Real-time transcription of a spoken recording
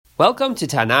Welcome to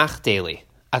Tanakh Daily,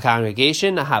 a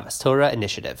Congregation Ahavas Torah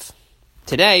initiative.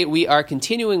 Today we are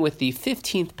continuing with the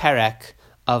 15th perek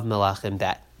of Melachim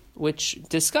Bet, which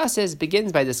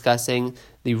begins by discussing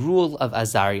the rule of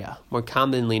Azariah, more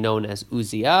commonly known as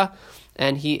Uzziah,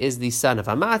 and he is the son of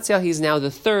Amaziah. He's now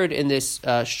the third in this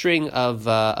string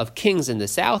of kings in the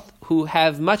south who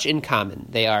have much in common.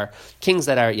 They are kings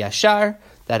that are yashar,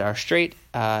 that are straight,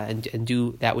 and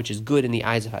do that which is good in the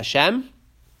eyes of Hashem.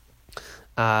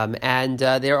 And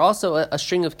they are also a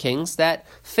string of kings that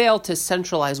fail to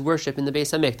centralize worship in the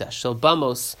Beis HaMikdash. So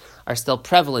Bamos are still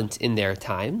prevalent in their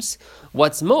times.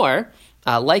 What's more,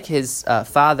 like his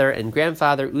father and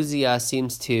grandfather, Uzziah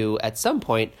seems to, at some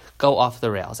point, go off the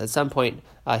rails. At some point,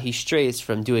 he strays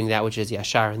from doing that which is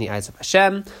yashar in the eyes of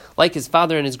Hashem. Like his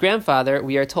father and his grandfather,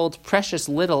 we are told precious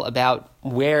little about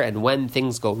where and when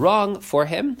things go wrong for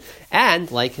him. And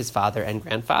like his father and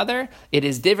grandfather, it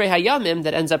is Divrei Hayamim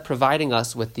that ends up providing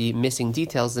us with the missing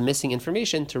details, the missing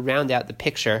information to round out the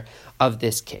picture of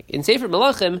this king. In Sefer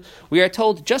Melachim, we are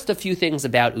told just a few things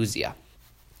about Uzziah.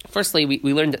 Firstly,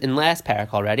 we learned in last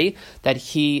parak already that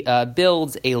he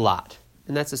builds a lot,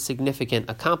 and that's a significant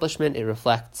accomplishment. It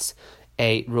reflects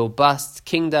a robust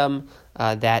kingdom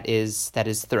that is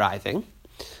thriving.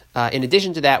 In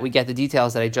addition to that, we get the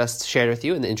details that I just shared with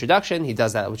you in the introduction. He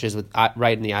does that which is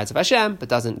right in the eyes of Hashem, but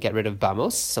doesn't get rid of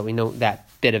Bamos, so we know that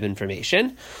bit of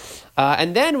information.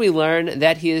 And then we learn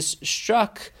that he is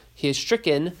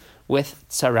stricken with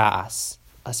tzara'as,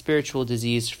 a spiritual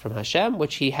disease from Hashem,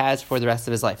 which he has for the rest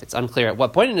of his life. It's unclear at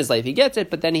what point in his life he gets it,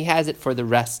 but then he has it for the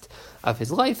rest of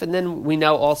his life. And then we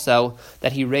know also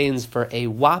that he reigns for a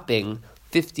whopping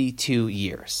 52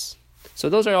 years. So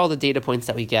those are all the data points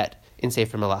that we get in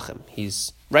Sefer Melachim.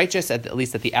 He's righteous, at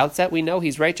least at the outset we know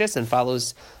he's righteous and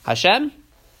follows Hashem.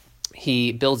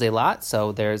 He builds a lot,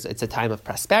 so it's a time of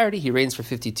prosperity. He reigns for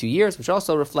 52 years, which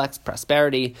also reflects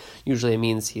prosperity. Usually it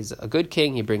means he's a good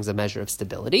king. He brings a measure of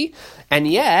stability. And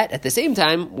yet, at the same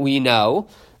time, we know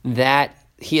that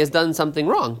he has done something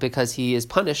wrong because he is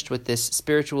punished with this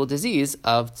spiritual disease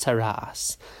of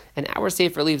tzara'as. And our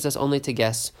Sefer leaves us only to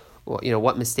guess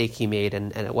what mistake he made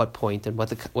and at what point and what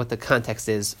the context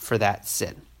is for that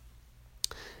sin.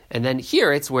 And then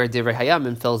here it's where Divrei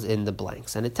Hayamim fills in the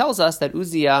blanks. And it tells us that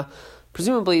Uzziah,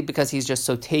 presumably because he's just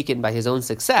so taken by his own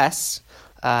success,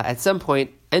 at some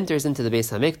point enters into the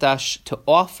Beis HaMikdash to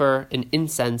offer an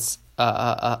incense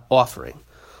offering,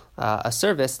 a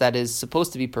service that is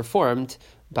supposed to be performed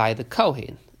by the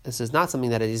Kohen. This is not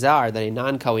something that that a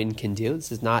non-Kohen can do.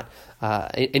 This is not,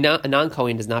 a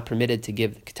non-Kohen is not permitted to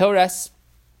give ketores,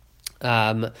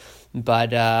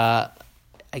 but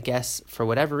I guess for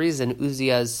whatever reason,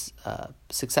 Uzziah's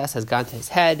success has gone to his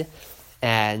head,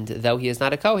 and though he is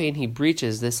not a Kohen, he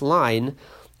breaches this line,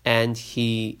 and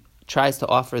he tries to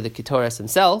offer the ketores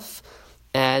himself,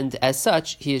 and as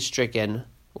such, he is stricken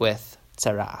with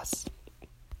tzara'as.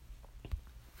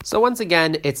 So once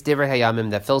again, it's Divrei Hayamim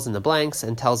that fills in the blanks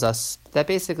and tells us that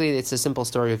basically it's a simple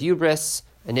story of hubris.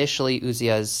 Initially,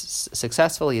 Uzziah is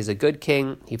successful. He is a good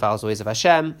king. He follows the ways of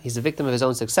Hashem. He's a victim of his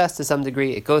own success to some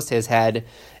degree. It goes to his head,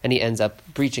 and he ends up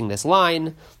breaching this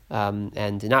line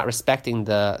and not respecting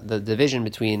the division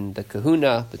between the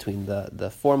kahuna, between the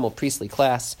formal priestly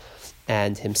class,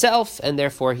 and himself, and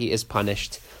therefore he is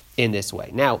punished in this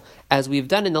way. Now, as we've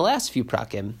done in the last few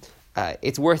prakim,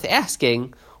 it's worth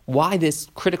asking why this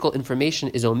critical information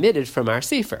is omitted from our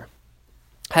sefer.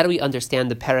 How do we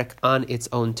understand the perek on its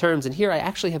own terms? And here I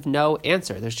actually have no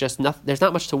answer. There's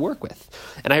not much to work with.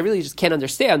 And I really just can't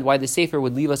understand why the Sefer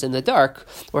would leave us in the dark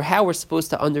or how we're supposed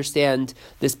to understand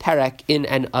this perek in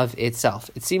and of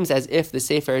itself. It seems as if the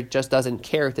Sefer just doesn't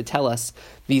care to tell us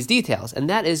these details. And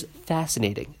that is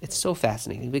fascinating. It's so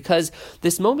fascinating because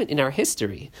this moment in our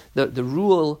history, the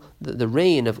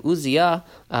reign of Uzziah,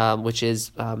 which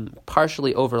is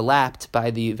partially overlapped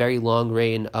by the very long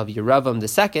reign of Yeravam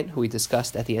II, who we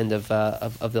discussed at the end of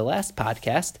the last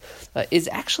podcast, is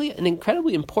actually an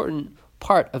incredibly important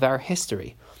part of our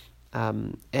history.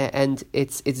 And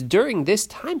it's during this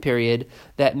time period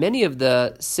that many of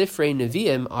the Sifrei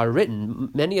Nevi'im are written.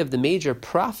 Many of the major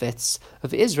prophets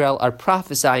of Israel are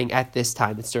prophesying at this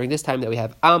time. It's during this time that we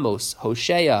have Amos,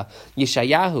 Hosea,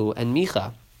 Yeshayahu, and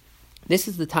Micha. This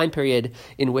is the time period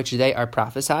in which they are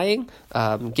prophesying,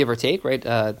 give or take,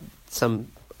 right? Some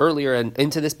earlier and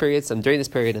into this period, some during this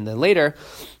period, and then later.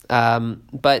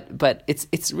 But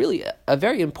it's really a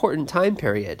very important time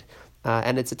period.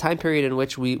 And it's a time period in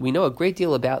which we know a great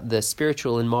deal about the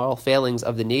spiritual and moral failings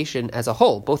of the nation as a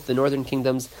whole, both the northern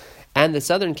kingdoms and the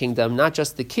southern kingdom, not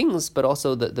just the kings, but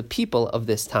also the people of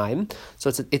this time.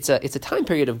 So it's a time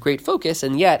period of great focus,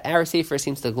 and yet our Sefer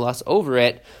seems to gloss over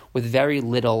it with very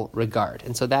little regard.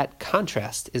 And so that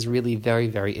contrast is really very,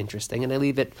 very interesting. And I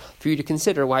leave it for you to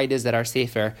consider why it is that our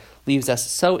Sefer leaves us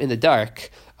so in the dark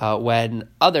when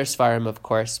other Sfarim, of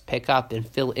course, pick up and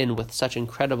fill in with such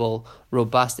incredible,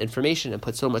 robust information and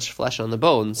put so much flesh on the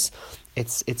bones.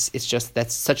 It's just,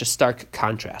 that's such a stark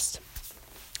contrast.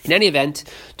 In any event,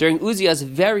 during Uzziah's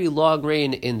very long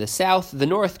reign in the south, the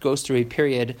north goes through a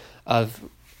period of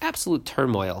absolute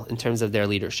turmoil in terms of their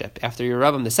leadership. After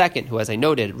Yerovam II, who, as I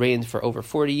noted, reigned for over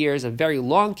 40 years, a very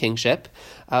long kingship,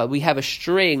 we have a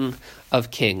string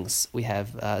of kings. We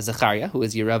have Zechariah, who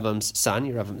is Yerovam's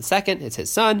son, Yerovam II, it's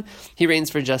his son. He reigns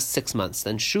for just 6 months.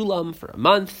 Then Shulam for a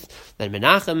month, then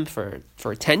Menachem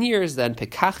for 10 years, then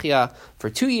Pekachiah for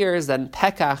 2 years, then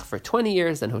Pekach for 20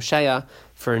 years, then Hoshea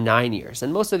for 9 years.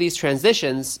 And most of these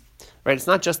transitions, right, it's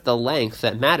not just the length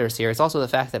that matters here, it's also the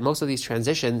fact that most of these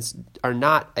transitions are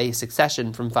not a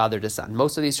succession from father to son.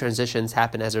 Most of these transitions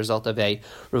happen as a result of a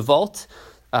revolt.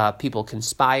 People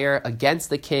conspire against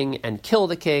the king and kill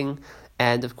the king,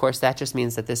 and of course that just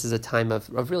means that this is a time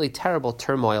of really terrible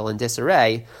turmoil and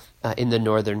disarray in the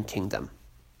northern kingdom.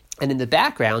 And in the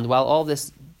background, while all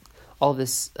this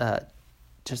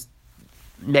just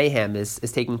mayhem is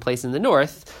taking place in the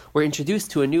north, we're introduced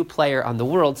to a new player on the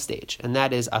world stage, and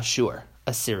that is Ashur,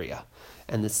 Assyria.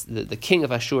 And the king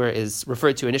of Ashur is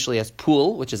referred to initially as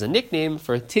Pul, which is a nickname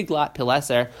for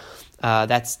Tiglath-Pileser.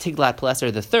 That's Tiglath-Pileser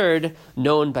III,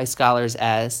 known by scholars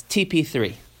as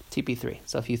TP3. TP3.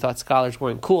 So if you thought scholars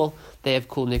weren't cool, they have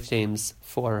cool nicknames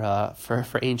for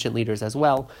ancient leaders as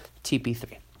well.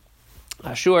 TP3.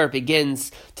 Ashur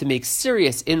begins to make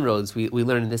serious inroads, we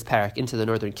learn in this parak, into the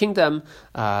northern kingdom,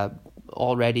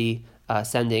 already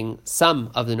sending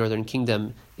some of the northern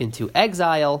kingdom into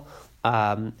exile,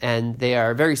 and they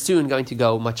are very soon going to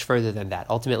go much further than that.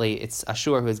 Ultimately, it's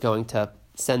Ashur who is going to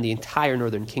send the entire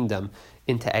northern kingdom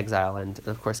into exile and,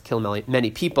 of course, kill many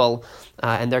people,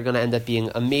 and they're going to end up being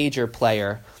a major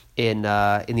player in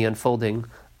the unfolding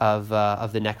of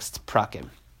the next prakim.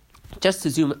 Just to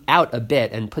zoom out a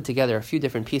bit and put together a few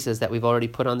different pieces that we've already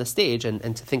put on the stage and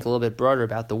to think a little bit broader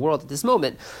about the world at this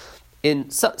moment, in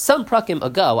some prakim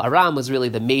ago, Aram was really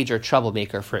the major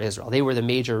troublemaker for Israel. They were the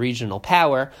major regional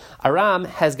power. Aram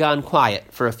has gone quiet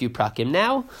for a few prakim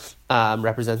now,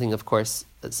 representing, of course,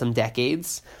 some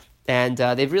decades, and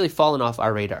they've really fallen off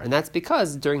our radar. And that's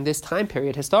because during this time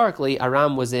period, historically,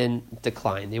 Aram was in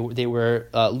decline. They were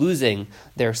losing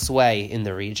their sway in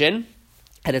the region.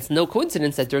 And it's no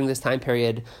coincidence that during this time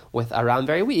period, with Aram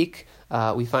very weak,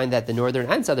 we find that the northern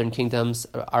and southern kingdoms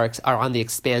are on the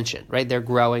expansion, right? They're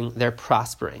growing, they're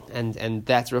prospering, and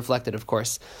that's reflected, of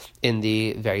course, in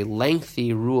the very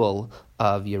lengthy rule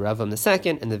of Yerovam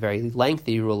II and the very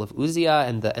lengthy rule of Uzziah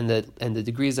and the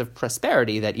degrees of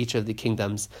prosperity that each of the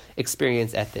kingdoms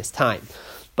experience at this time.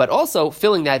 But also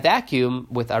filling that vacuum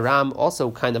with Aram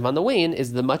also kind of on the wane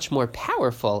is the much more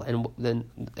powerful and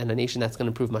a nation that's going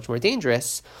to prove much more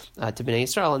dangerous to Bnei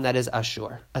Yisrael, and that is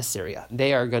Ashur, Assyria.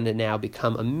 They are going to now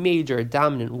become a major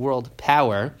dominant world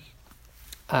power.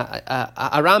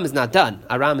 Aram is not done.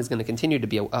 Aram is going to continue to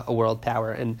be a world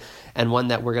power and one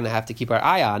that we're going to have to keep our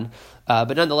eye on.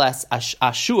 But nonetheless,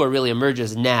 Ashur really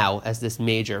emerges now as this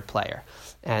major player.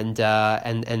 And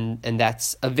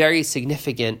that's a very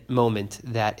significant moment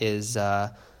that is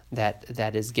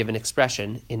given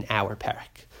expression in our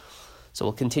parak. So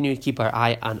we'll continue to keep our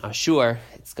eye on Ashur.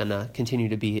 It's going to continue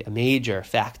to be a major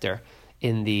factor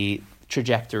in the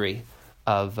trajectory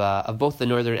of both the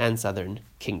northern and southern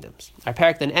kingdoms. Our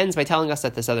parak then ends by telling us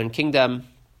that the southern kingdom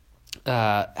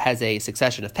has a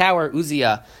succession of power.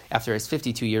 Uzziah, after his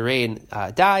 52-year reign,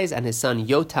 dies, and his son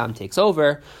Yotam takes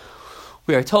over.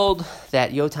 We are told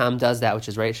that Yotam does that which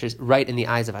is right in the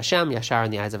eyes of Hashem, Yashar in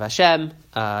the eyes of Hashem.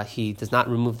 He does not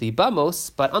remove the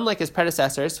Bamos, but unlike his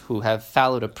predecessors, who have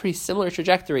followed a pretty similar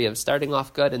trajectory of starting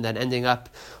off good and then ending up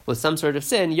with some sort of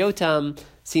sin, Yotam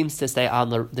seems to stay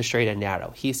on the straight and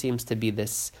narrow. He seems to be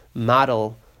this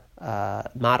model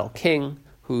king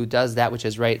who does that which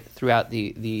is right throughout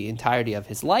the entirety of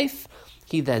his life.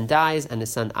 He then dies, and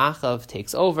his son Achav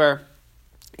takes over.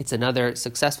 It's another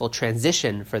successful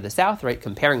transition for the south, right?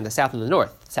 Comparing the south and the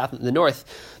north.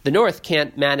 The north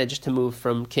can't manage to move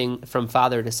from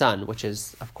father to son, which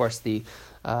is, of course, the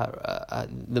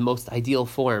most ideal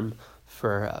form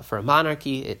for a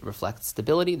monarchy. It reflects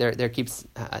stability.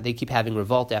 They keep having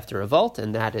revolt after revolt,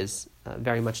 and that is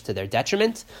very much to their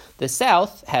detriment. The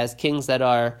south has kings that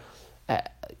are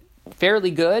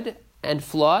fairly good and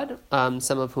flawed,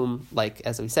 some of whom, like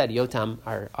as we said, Yotam,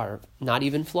 are not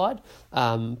even flawed,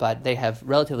 but they have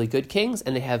relatively good kings,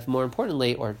 and they have, more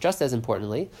importantly, or just as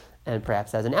importantly, and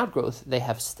perhaps as an outgrowth, they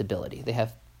have stability. They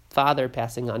have father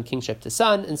passing on kingship to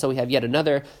son, and so we have yet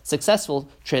another successful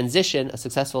transition, a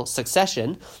successful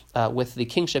succession, with the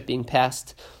kingship being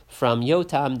passed from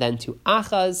Yotam then to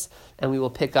Achaz, and we will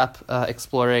pick up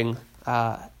exploring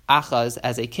Achaz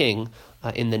as a king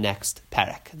in the next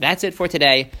parak. That's it for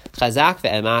today. Chazak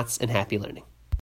ve'ematz, and happy learning.